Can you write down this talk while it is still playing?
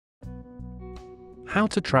How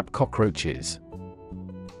to trap cockroaches.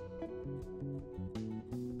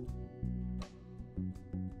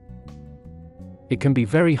 It can be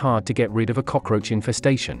very hard to get rid of a cockroach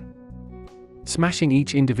infestation. Smashing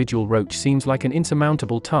each individual roach seems like an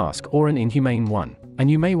insurmountable task or an inhumane one, and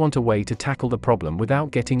you may want a way to tackle the problem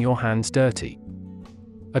without getting your hands dirty.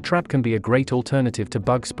 A trap can be a great alternative to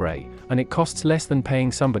bug spray, and it costs less than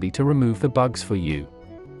paying somebody to remove the bugs for you.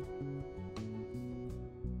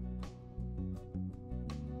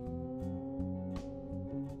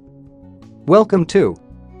 Welcome to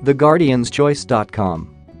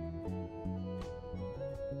𝒍𝒐𝒗𝒆.com.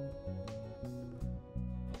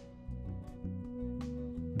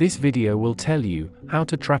 This video will tell you how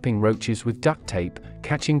to trapping roaches with duct tape,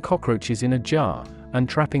 catching cockroaches in a jar, and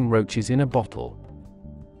trapping roaches in a bottle.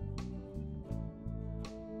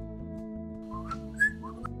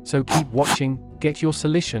 So keep watching, get your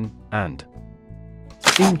solution, and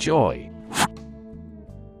enjoy!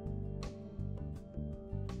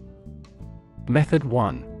 Method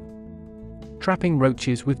 1. Trapping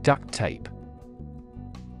roaches with duct tape.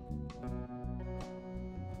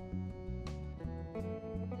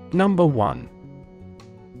 Number 1.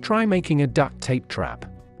 Try making a duct tape trap.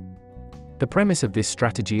 The premise of this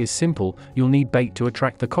strategy is simple: you'll need bait to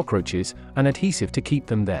attract the cockroaches, and adhesive to keep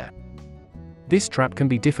them there. This trap can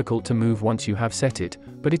be difficult to move once you have set it,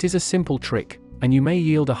 but it is a simple trick, and you may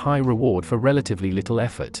yield a high reward for relatively little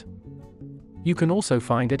effort. You can also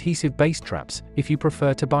find adhesive-based traps, if you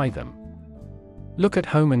prefer to buy them. Look at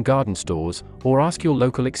home and garden stores, or ask your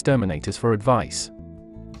local exterminators for advice.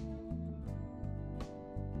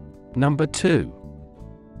 Number 2.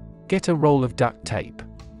 Get a roll of duct tape.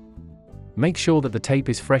 Make sure that the tape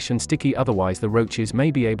is fresh and sticky, otherwise the roaches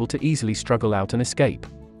may be able to easily struggle out and escape.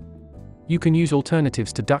 You can use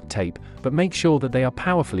alternatives to duct tape, but make sure that they are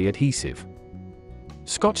powerfully adhesive.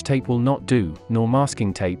 Scotch tape will not do, nor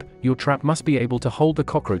masking tape. Your trap must be able to hold the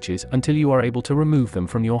cockroaches until you are able to remove them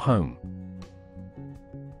from your home.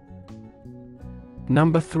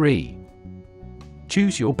 Number 3.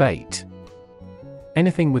 Choose your bait.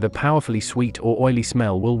 Anything with a powerfully sweet or oily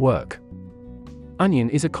smell will work. Onion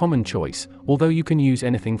is a common choice, although you can use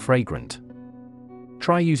anything fragrant.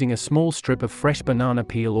 Try using a small strip of fresh banana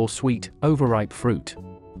peel or sweet, overripe fruit.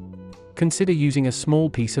 Consider using a small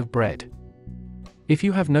piece of bread. If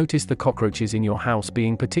you have noticed the cockroaches in your house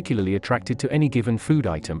being particularly attracted to any given food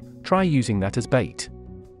item, try using that as bait.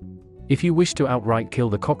 If you wish to outright kill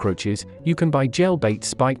the cockroaches, you can buy gel bait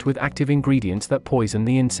spiked with active ingredients that poison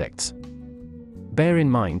the insects. Bear in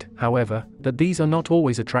mind, however, that these are not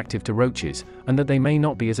always attractive to roaches, and that they may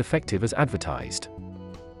not be as effective as advertised.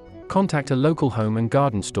 Contact a local home and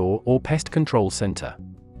garden store or pest control center.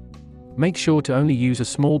 Make sure to only use a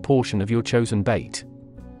small portion of your chosen bait.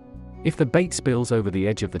 If the bait spills over the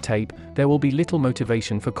edge of the tape, there will be little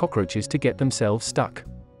motivation for cockroaches to get themselves stuck.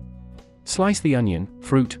 Slice the onion,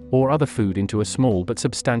 fruit, or other food into a small but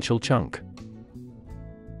substantial chunk.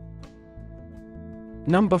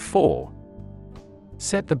 Number 4.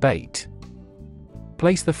 Set the bait.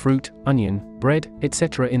 Place the fruit, onion, bread,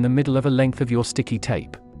 etc. in the middle of a length of your sticky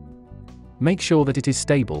tape. Make sure that it is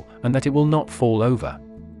stable, and that it will not fall over.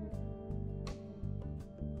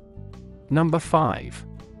 Number 5.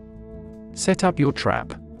 Set up your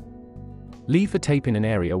trap. Leave the tape in an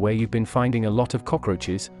area where you've been finding a lot of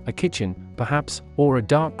cockroaches, a kitchen, perhaps, or a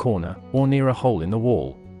dark corner, or near a hole in the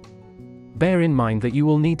wall. Bear in mind that you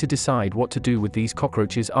will need to decide what to do with these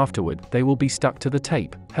cockroaches afterward. They will be stuck to the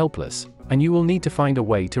tape, helpless, and you will need to find a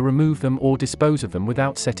way to remove them or dispose of them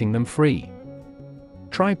without setting them free.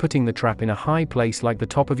 Try putting the trap in a high place like the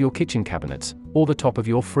top of your kitchen cabinets, or the top of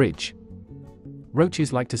your fridge.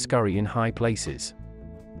 Roaches like to scurry in high places.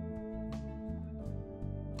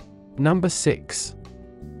 Number 6.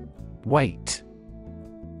 Wait.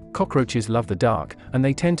 Cockroaches love the dark, and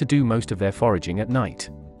they tend to do most of their foraging at night.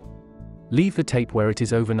 Leave the tape where it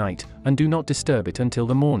is overnight, and do not disturb it until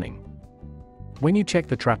the morning. When you check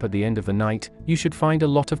the trap at the end of the night, you should find a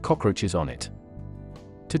lot of cockroaches on it.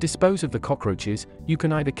 To dispose of the cockroaches, you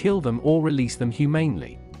can either kill them or release them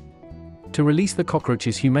humanely. To release the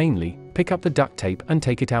cockroaches humanely, pick up the duct tape and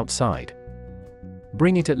take it outside.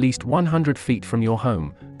 Bring it at least 100 feet from your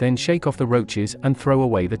home, then shake off the roaches and throw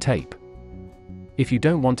away the tape. If you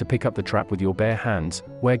don't want to pick up the trap with your bare hands,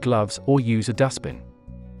 wear gloves or use a dustbin.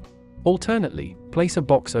 Alternately, place a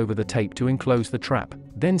box over the tape to enclose the trap,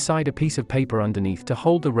 then side a piece of paper underneath to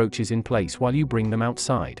hold the roaches in place while you bring them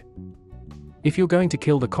outside. If you're going to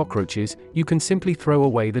kill the cockroaches, you can simply throw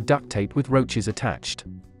away the duct tape with roaches attached.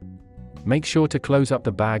 Make sure to close up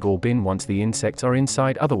the bag or bin once the insects are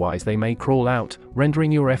inside, otherwise they may crawl out,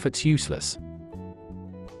 rendering your efforts useless.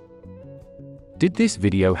 Did this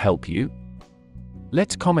video help you?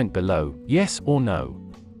 Let's comment below, yes or no.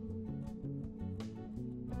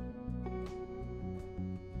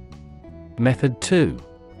 Method 2.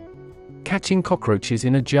 Catching cockroaches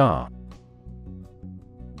in a jar.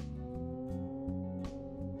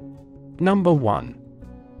 Number 1.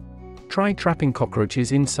 Try trapping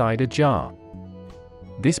cockroaches inside a jar.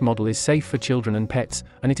 This model is safe for children and pets,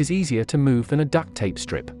 and it is easier to move than a duct tape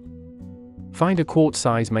strip. Find a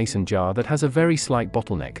quart-size mason jar that has a very slight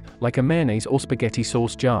bottleneck, like a mayonnaise or spaghetti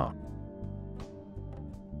sauce jar.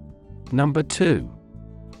 Number 2.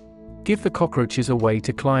 Give the cockroaches a way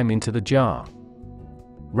to climb into the jar.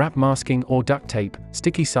 Wrap masking or duct tape,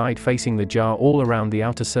 sticky side facing the jar all around the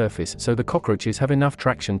outer surface so the cockroaches have enough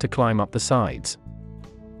traction to climb up the sides.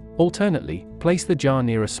 Alternately, place the jar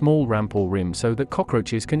near a small ramp or rim so that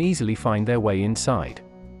cockroaches can easily find their way inside.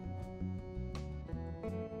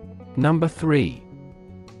 Number 3.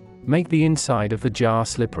 Make the inside of the jar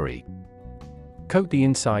slippery. Coat the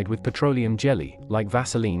inside with petroleum jelly, like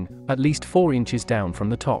Vaseline, at least 4 inches down from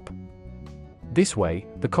the top. This way,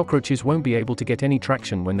 the cockroaches won't be able to get any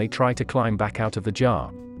traction when they try to climb back out of the jar.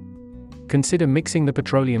 Consider mixing the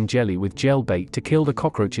petroleum jelly with gel bait to kill the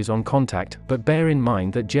cockroaches on contact, but bear in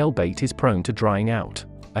mind that gel bait is prone to drying out.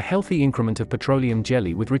 A healthy increment of petroleum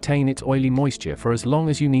jelly would retain its oily moisture for as long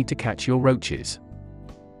as you need to catch your roaches.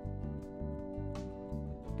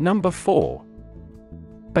 Number 4.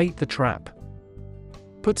 Bait the trap.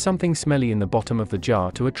 Put something smelly in the bottom of the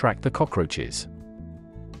jar to attract the cockroaches.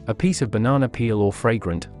 A piece of banana peel or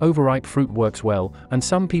fragrant, overripe fruit works well, and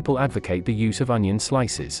some people advocate the use of onion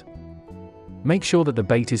slices. Make sure that the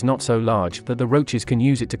bait is not so large that the roaches can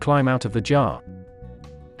use it to climb out of the jar.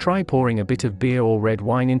 Try pouring a bit of beer or red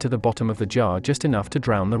wine into the bottom of the jar, just enough to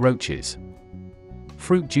drown the roaches.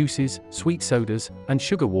 Fruit juices, sweet sodas, and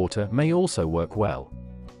sugar water may also work well.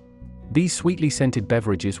 These sweetly scented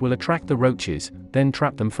beverages will attract the roaches, then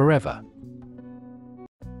trap them forever.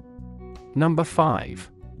 Number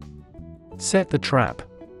 5. Set the trap.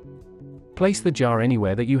 Place the jar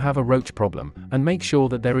anywhere that you have a roach problem, and make sure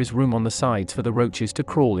that there is room on the sides for the roaches to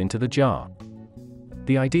crawl into the jar.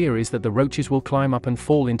 The idea is that the roaches will climb up and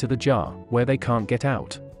fall into the jar, where they can't get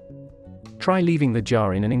out. Try leaving the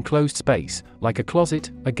jar in an enclosed space, like a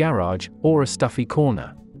closet, a garage, or a stuffy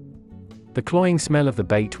corner. The cloying smell of the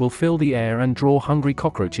bait will fill the air and draw hungry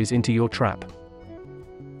cockroaches into your trap.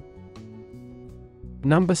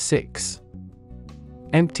 Number 6.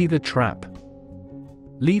 Empty the trap.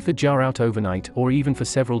 Leave the jar out overnight or even for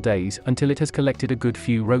several days until it has collected a good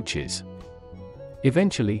few roaches.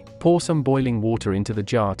 Eventually, pour some boiling water into the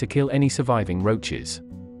jar to kill any surviving roaches.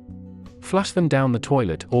 Flush them down the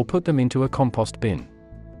toilet or put them into a compost bin.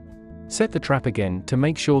 Set the trap again to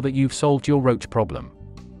make sure that you've solved your roach problem.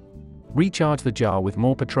 Recharge the jar with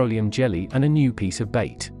more petroleum jelly and a new piece of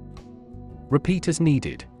bait. Repeat as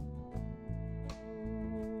needed.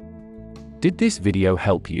 Did this video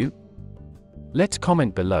help you? Let's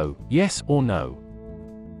comment below, yes or no.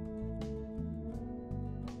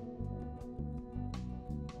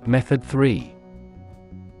 Method 3.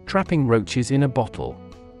 Trapping roaches in a bottle.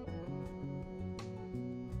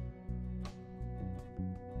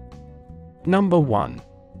 Number 1.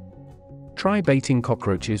 Try baiting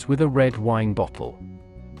cockroaches with a red wine bottle.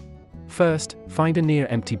 First, find a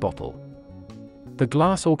near-empty bottle. The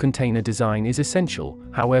glass or container design is essential,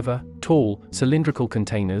 however, tall, cylindrical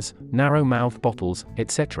containers, narrow-mouth bottles,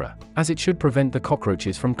 etc., as it should prevent the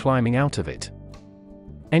cockroaches from climbing out of it.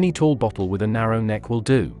 Any tall bottle with a narrow neck will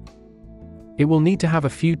do. It will need to have a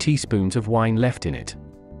few teaspoons of wine left in it.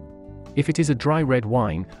 If it is a dry red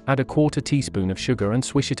wine, add a 1/4 teaspoon of sugar and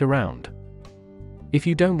swish it around. If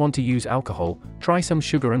you don't want to use alcohol, try some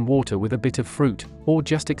sugar and water with a bit of fruit, or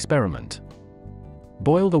just experiment.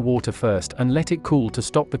 Boil the water first and let it cool to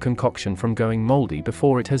stop the concoction from going moldy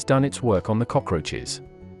before it has done its work on the cockroaches.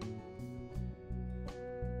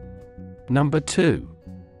 Number 2.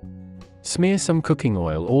 Smear some cooking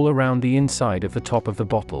oil all around the inside of the top of the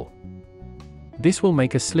bottle. This will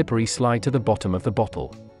make a slippery slide to the bottom of the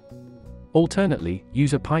bottle. Alternately,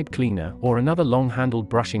 use a pipe cleaner or another long-handled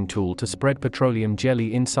brushing tool to spread petroleum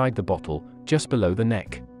jelly inside the bottle, just below the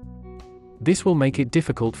neck. This will make it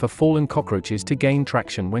difficult for fallen cockroaches to gain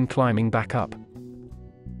traction when climbing back up.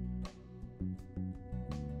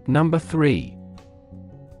 Number 3.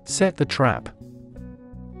 Set the trap.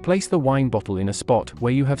 Place the wine bottle in a spot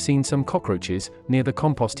where you have seen some cockroaches, near the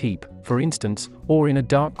compost heap, for instance, or in a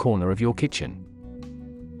dark corner of your kitchen.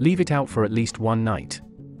 Leave it out for at least 1 night.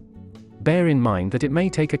 Bear in mind that it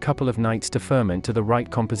may take a couple of nights to ferment to the right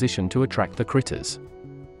composition to attract the critters.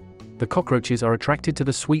 The cockroaches are attracted to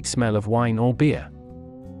the sweet smell of wine or beer.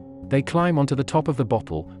 They climb onto the top of the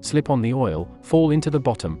bottle, slip on the oil, fall into the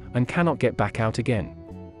bottom, and cannot get back out again.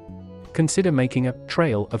 Consider making a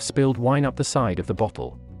trail of spilled wine up the side of the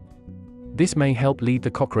bottle. This may help lead the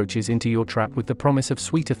cockroaches into your trap with the promise of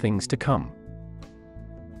sweeter things to come.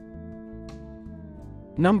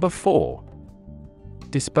 Number 4.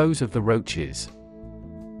 Dispose of the roaches.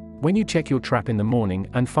 When you check your trap in the morning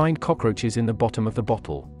and find cockroaches in the bottom of the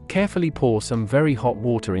bottle, carefully pour some very hot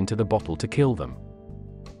water into the bottle to kill them.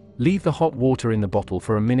 Leave the hot water in the bottle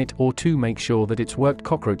for a minute or two. Make sure that it's worked.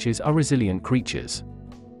 Cockroaches are resilient creatures.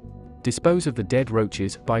 Dispose of the dead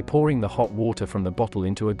roaches by pouring the hot water from the bottle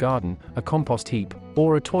into a garden, a compost heap,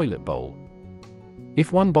 or a toilet bowl.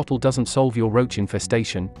 If one bottle doesn't solve your roach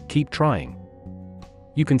infestation, keep trying.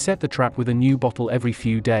 You can set the trap with a new bottle every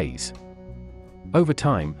few days. Over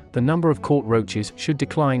time, the number of caught roaches should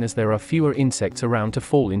decline as there are fewer insects around to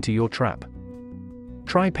fall into your trap.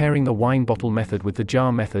 Try pairing the wine bottle method with the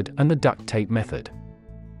jar method and the duct tape method.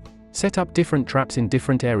 Set up different traps in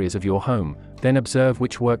different areas of your home, then observe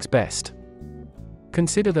which works best.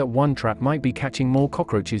 Consider that one trap might be catching more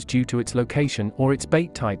cockroaches due to its location or its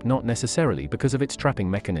bait type, not necessarily because of its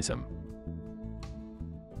trapping mechanism.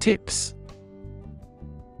 Tips.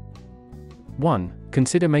 1.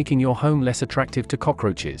 Consider making your home less attractive to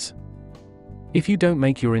cockroaches. If you don't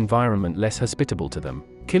make your environment less hospitable to them,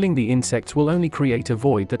 killing the insects will only create a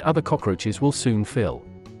void that other cockroaches will soon fill.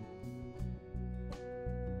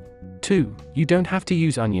 2. You don't have to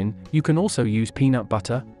use onion, you can also use peanut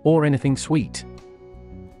butter, or anything sweet.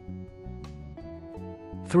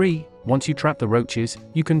 3. Once you trap the roaches,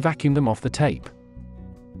 you can vacuum them off the tape.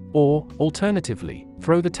 Or, alternatively,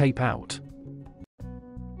 throw the tape out.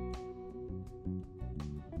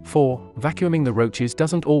 4. Vacuuming the roaches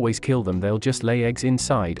doesn't always kill them, they'll just lay eggs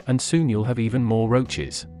inside and soon you'll have even more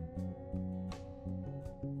roaches.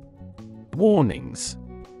 Warnings.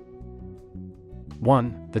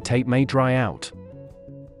 1. The tape may dry out.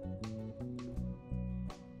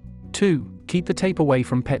 2. Keep the tape away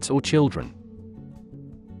from pets or children.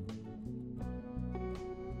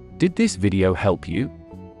 Did this video help you?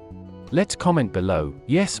 Let's comment below,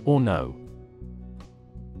 yes or no.